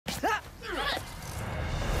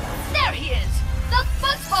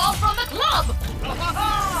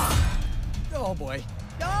boy.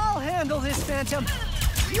 I'll handle this, Phantom.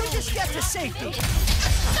 You just get to safety.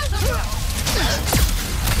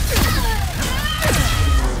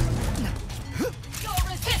 Your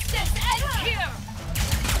resistance ends here!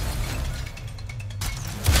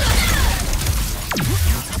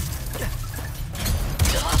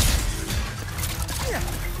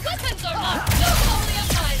 Weapons are not only a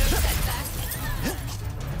minor setback.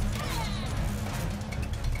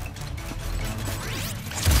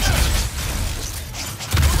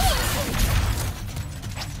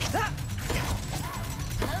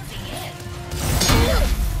 Closing in.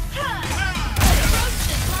 Approach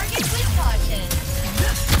the target with caution.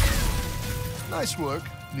 Nice work,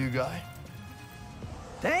 new guy.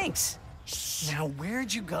 Thanks. Now,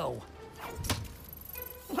 where'd you go?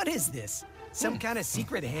 What is this? Some kind of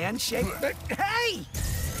secret handshake? Hey!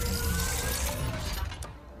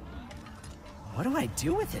 What do I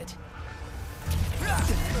do with it?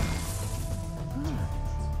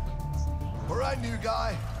 All right, new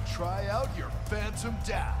guy. Try out your Phantom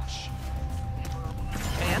Dash.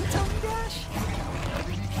 Phantom Dash?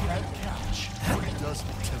 Anything he can't catch, what he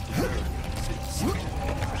doesn't temporarily exist.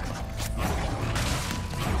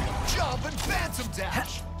 Jump and Phantom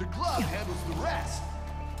Dash! The glove handles the rest.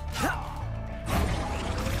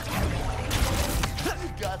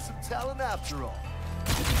 You've got some talent after all.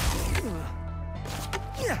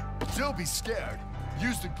 Don't be scared.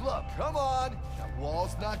 Use the glove. Come on. That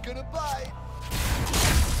wall's not gonna bite.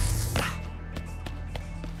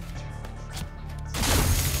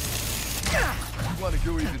 You want to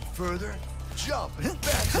go even further? Jump and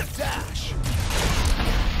Phantom Dash.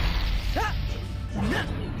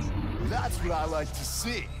 That's what I like to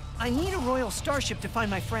see. I need a Royal Starship to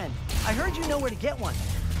find my friend. I heard you know where to get one.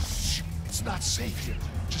 Shh, it's not safe here.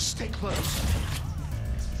 Just stay close.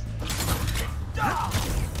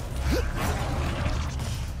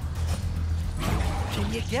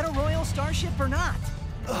 Can you get a Royal Starship or not?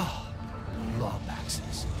 Oh,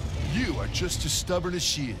 Lombaxes. You are just as stubborn as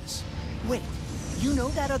she is. Wait, you know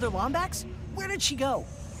that other Lombax? Where did she go?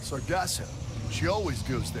 Sargasso. She always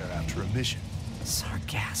goes there after a mission.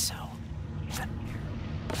 Sargasso.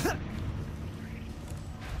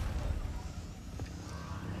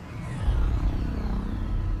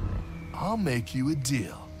 I'll make you a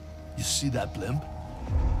deal. You see that blimp?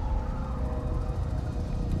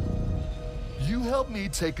 You help me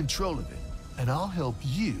take control of it, and I'll help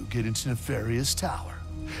you get into Nefarious Tower.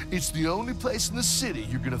 It's the only place in the city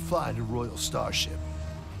you're gonna find a Royal Starship.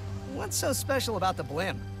 What's so special about the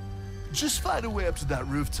blimp? Just find a way up to that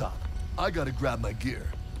rooftop. I gotta grab my gear.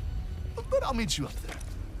 But I'll meet you up there.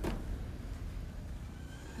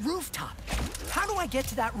 Rooftop? How do I get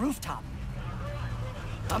to that rooftop?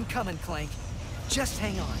 I'm coming, Clank. Just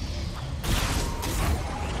hang on.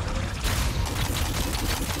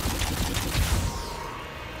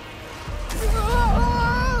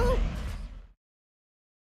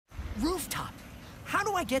 Rooftop? How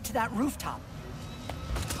do I get to that rooftop?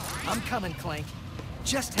 I'm coming, Clank.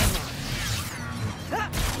 Just hang on.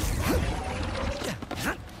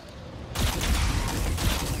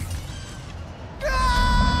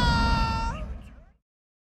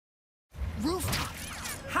 Rooftop?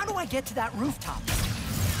 How do I get to that rooftop?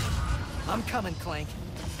 I'm coming, Clank.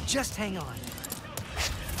 Just hang on.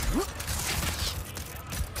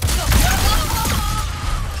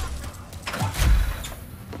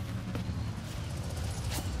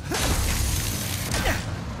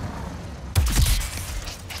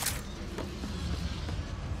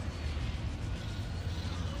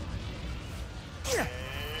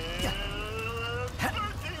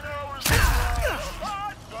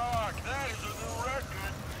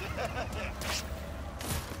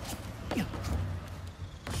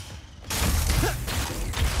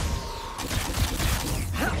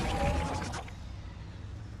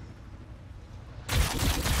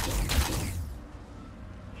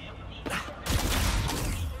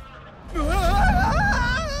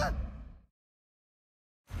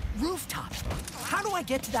 Rooftop? How do I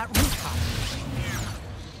get to that rooftop?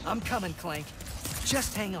 I'm coming, Clank.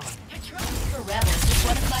 Just hang on. Patrolling for rebels is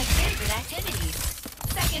one of my favorite activities.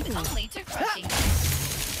 Second only to crushing.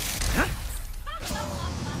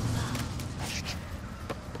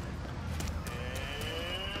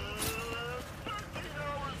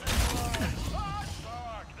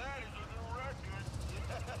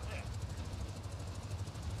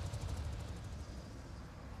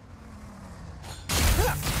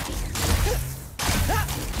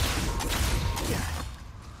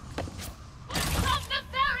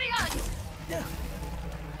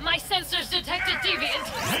 My sensors detected deviant.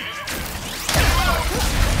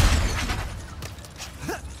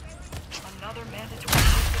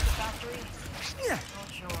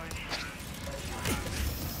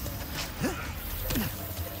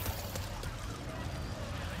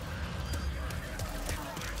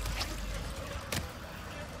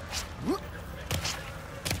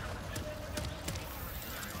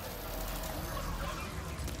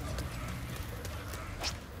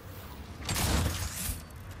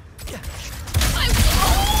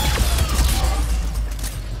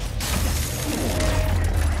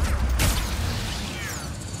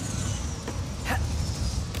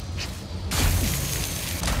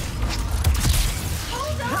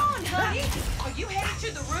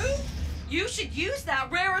 You should use that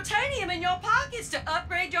raritanium in your pockets to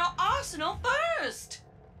upgrade your arsenal first.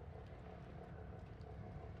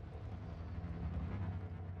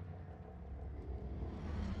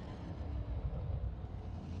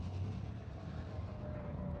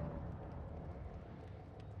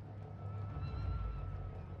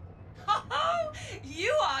 Oh,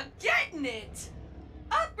 you are getting it!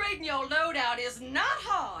 Upgrading your loadout is not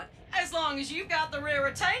hard, as long as you've got the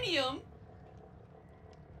raritanium.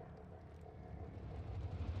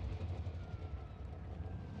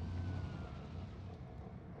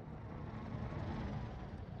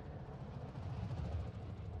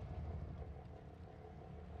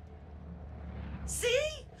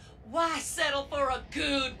 See? Why settle for a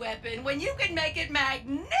good weapon when you can make it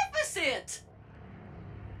magnificent?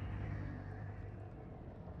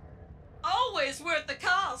 Always worth the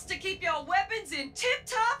cost to keep your weapons in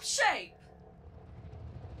tip-top shape.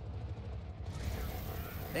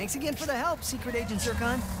 Thanks again for the help, Secret Agent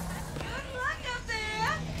Zircon. Good luck up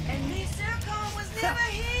there. And Miss Zircon was never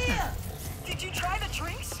here. Did you try the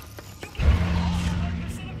drinks? You can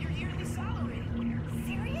get 100% of your yearly salary.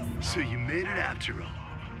 Serious? So you made it after all.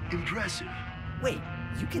 Impressive. Wait,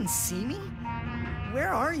 you can see me?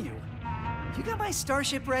 Where are you? You got my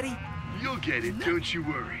starship ready? You'll get it, don't you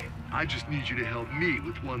worry. I just need you to help me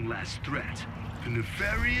with one last threat. The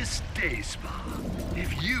nefarious day spa.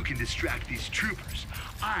 If you can distract these troopers,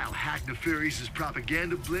 I'll hack Nefarious's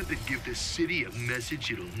propaganda blimp and give this city a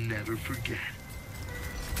message it'll never forget.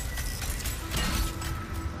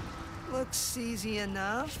 Looks easy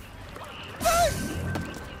enough.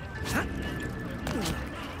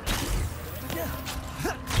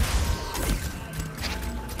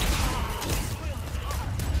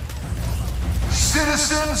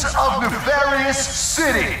 Citizens of Nefarious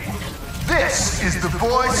City, this is the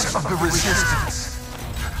voice of the Resistance.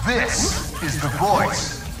 This is the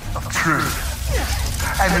voice of truth.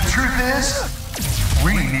 And the truth is,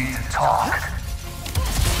 we need to talk.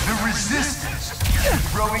 The Resistance is a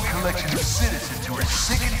growing collection of citizens who are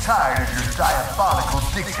sick and tired of your diabolical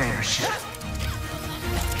dictatorship.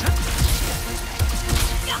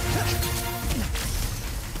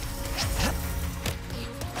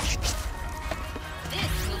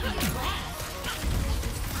 This will be a blast.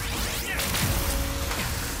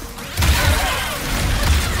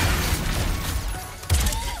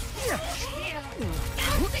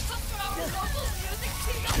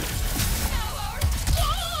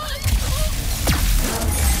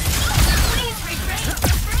 Please refrain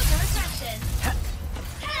from further aggression.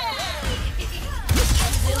 It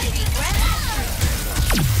will be grand.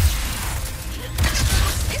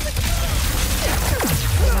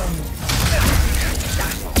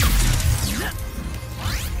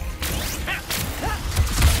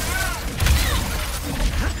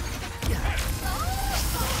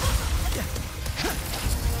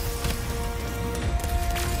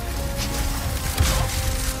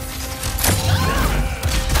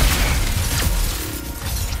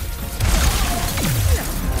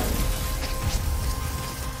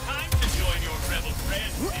 Time to join your rebel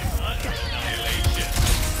friends in utter annihilation.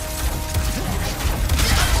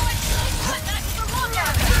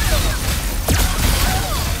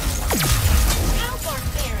 How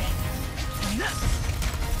barbaric.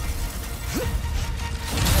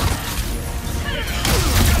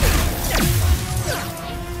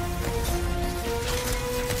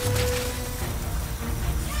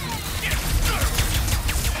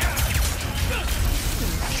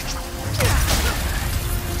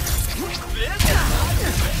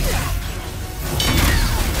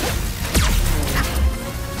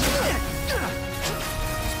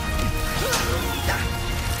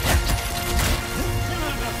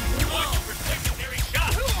 Watch for secondary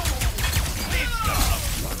shots. Please stop.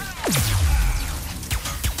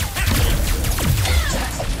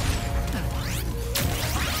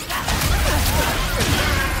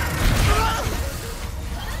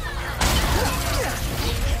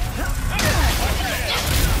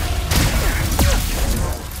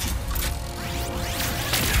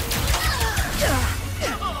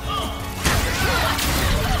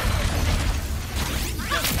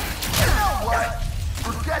 You know what?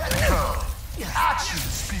 Forget the code. Actions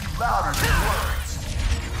speak louder than words.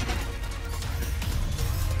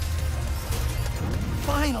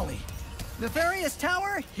 Finally! Nefarious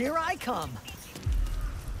Tower, here I come.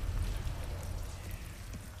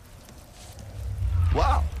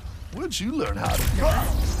 Wow, where'd you learn how to run?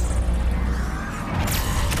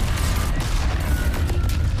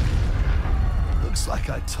 Looks like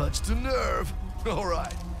I touched a nerve. All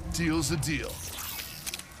right, deal's a deal.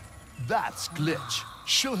 That's Glitch.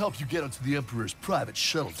 She'll help you get onto the Emperor's private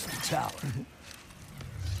shuttle to the tower.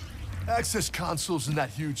 Access console's in that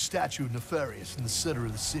huge statue of Nefarious in the center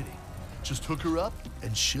of the city. Just hook her up,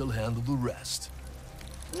 and she'll handle the rest.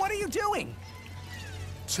 What are you doing?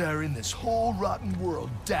 Tearing this whole rotten world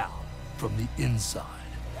down from the inside.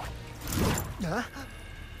 Huh?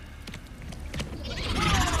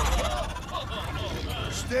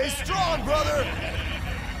 Stay strong, brother!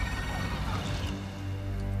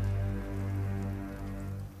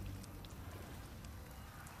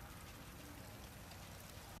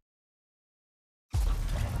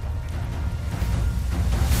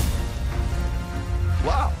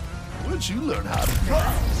 Wow, where'd you learn how to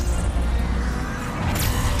run?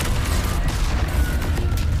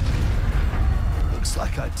 Looks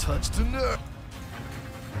like I touched a nerve.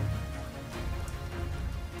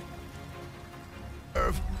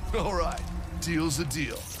 All right, deal's a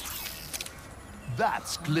deal.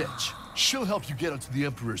 That's Glitch. She'll help you get onto the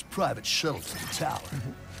Emperor's private shuttle to the tower.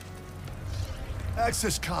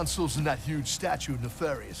 Access console's in that huge statue of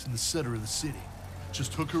Nefarious in the center of the city.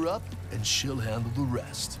 Just hook her up, and she'll handle the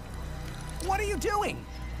rest. What are you doing?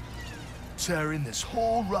 Tearing this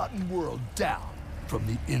whole rotten world down from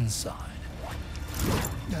the inside.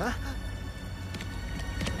 Huh?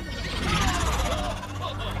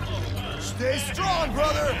 Stay strong,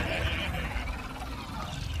 brother!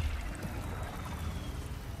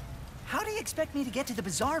 How do you expect me to get to the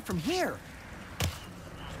bazaar from here?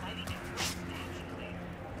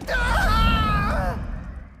 How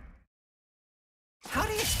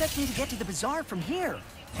do you expect me to get to the bazaar from here?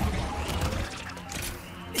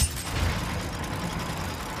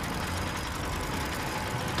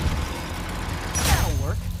 That'll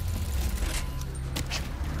work.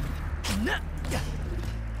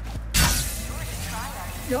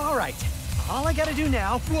 All right. All I gotta do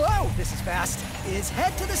now, whoa, this is fast, is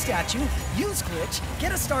head to the statue, use Glitch,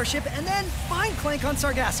 get a starship, and then find Clank on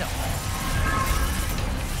Sargasso.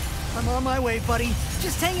 I'm on my way, buddy.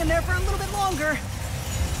 Just hang in there for a little bit longer.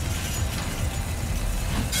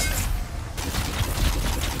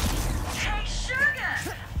 Hey,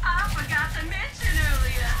 Sugar! I forgot to mention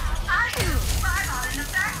earlier. I do spy out in the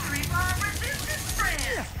factory for our resistance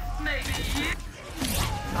friends. Maybe you...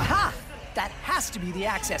 Aha! That has to be the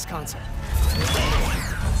access console.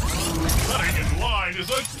 Cutting in line is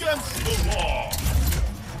against the law.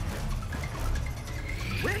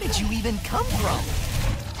 Where did you even come from?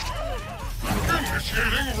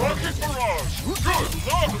 Initiating rocket barrage. Good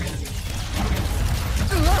luck.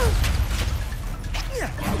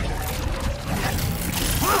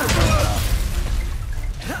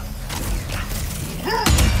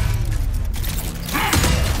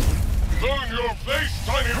 Burn your face,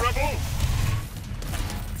 tiny rebel.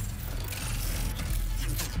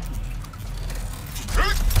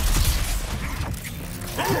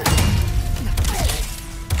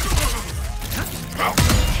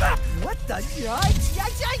 What the yikes?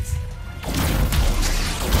 Yikes, yikes!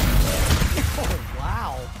 Oh,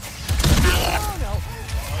 wow. Oh, no.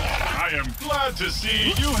 I am glad to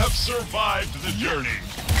see you have survived the journey.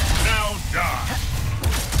 Now die.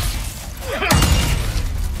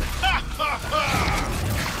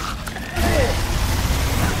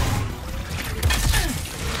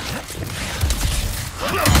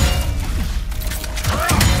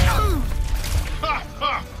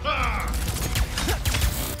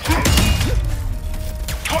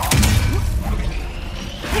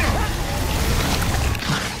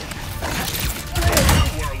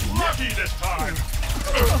 This time.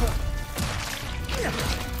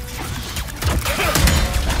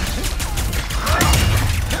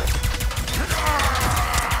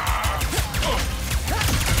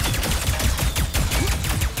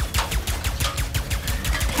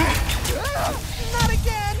 Not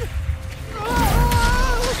again!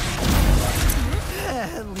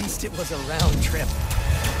 At least it was a round trip.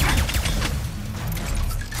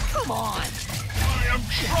 Come on! I am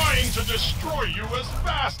trying to destroy you as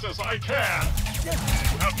fast as I can. You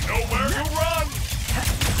have nowhere to run.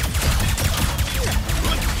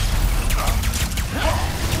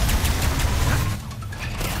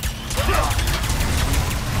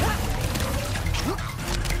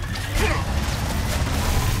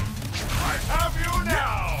 I have you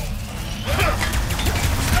now.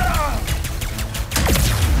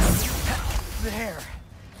 There.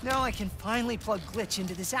 Now I can finally plug Glitch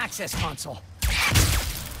into this access console.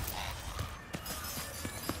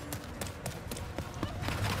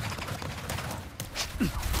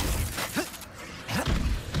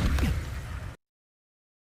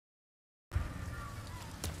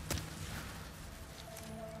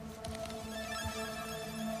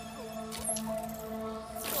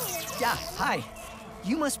 Yeah, hi.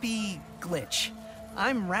 You must be Glitch.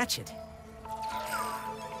 I'm Ratchet.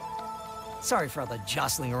 Sorry for all the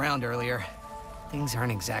jostling around earlier. Things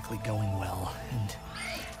aren't exactly going well, and...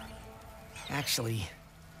 Actually,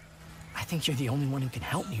 I think you're the only one who can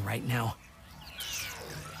help me right now.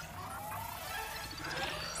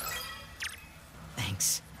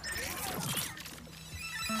 Thanks.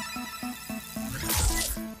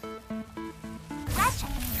 Ratchet.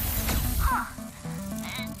 Huh.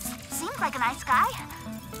 Seems like a nice guy.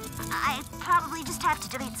 I probably just have to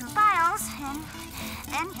delete some files, and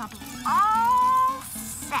then he'll be all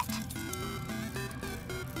set.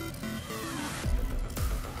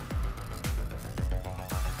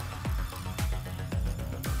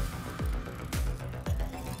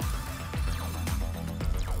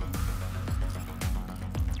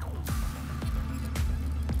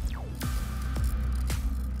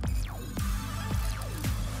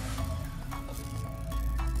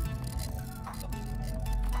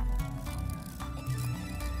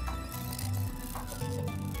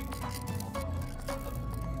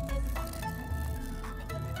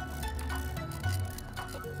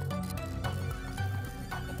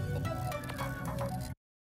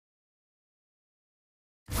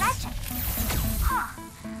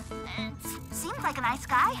 Seems like a nice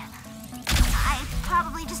guy. I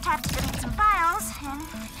probably just have to delete some files, and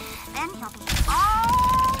then he'll be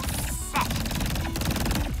all set.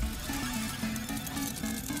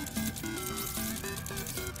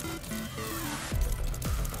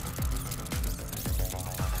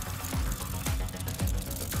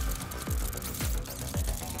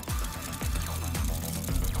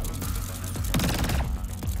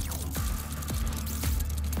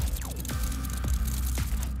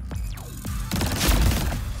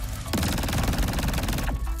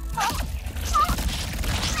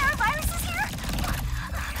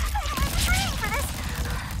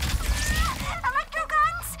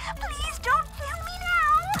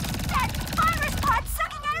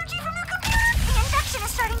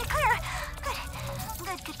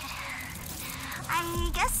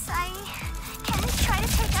 I guess I can try to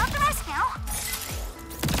take out the rest now.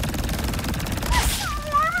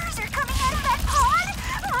 Swarmers are coming out of that pod?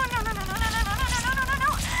 Oh, no.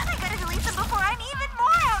 I gotta delete them before I'm even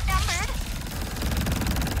more outnumbered.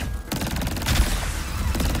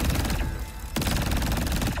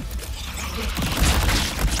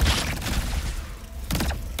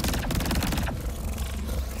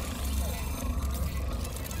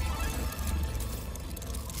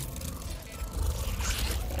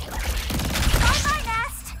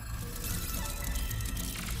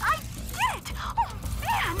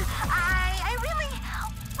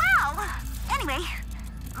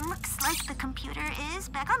 Looks like the computer is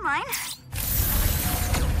back online.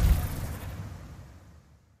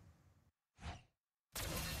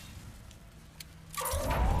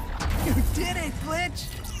 You did it, Glitch!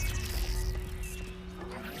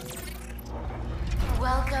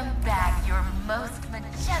 Welcome back, your most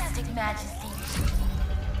majestic majesty.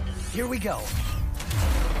 Here we go.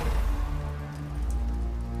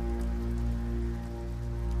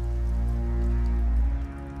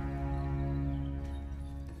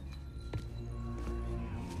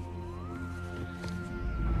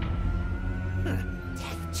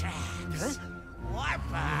 Traps,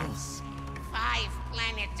 warbombs, 5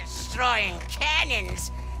 planet-destroying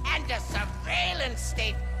cannons, and a surveillance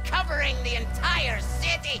state covering the entire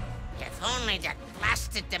city. If only that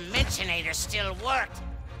blasted Dimensionator still worked.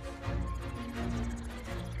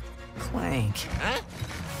 Clank. Huh?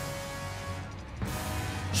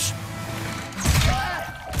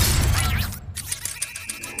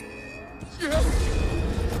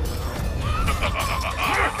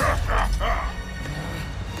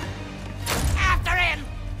 After him!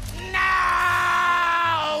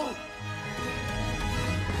 No!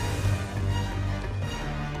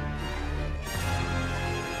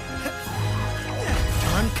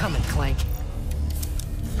 I'm coming, Clank.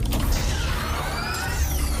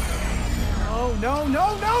 Oh, no!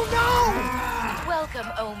 Welcome,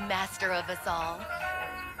 oh master of us all.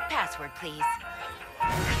 Password, please.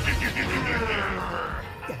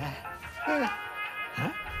 Huh?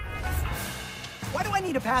 Why do I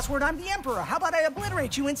need a password? I'm the Emperor. How about I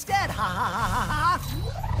obliterate you instead? Ha ha ha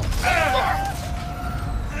ha!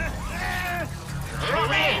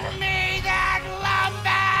 Bring me that lumber!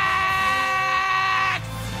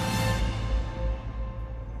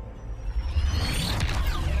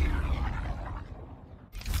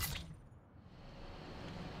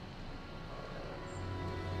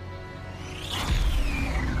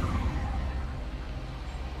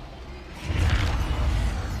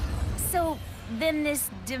 So, then this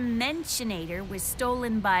Dimensionator was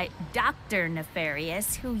stolen by Dr.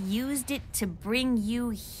 Nefarious, who used it to bring you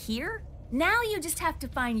here? Now you just have to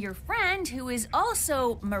find your friend who is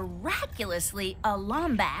also miraculously a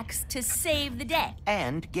Lombax to save the day.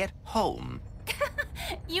 And get home.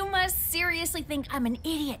 You must seriously think I'm an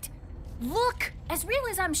idiot. Look, as real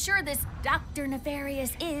as I'm sure this Dr.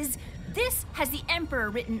 Nefarious is, this has the Emperor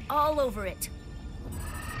written all over it.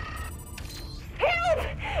 Help!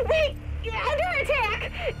 We under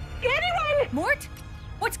attack! Anyone? Mort?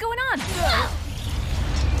 What's going on?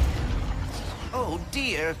 Oh,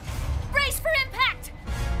 dear. Brace for impact!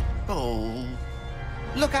 Oh.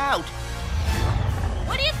 Look out!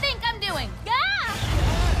 What do you think I'm doing? Ah!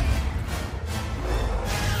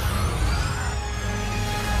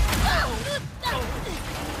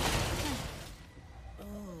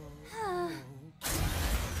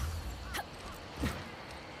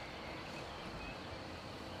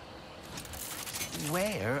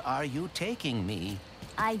 Where are you taking me?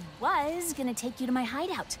 I was gonna take you to my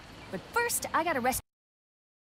hideout, but first I gotta rescue.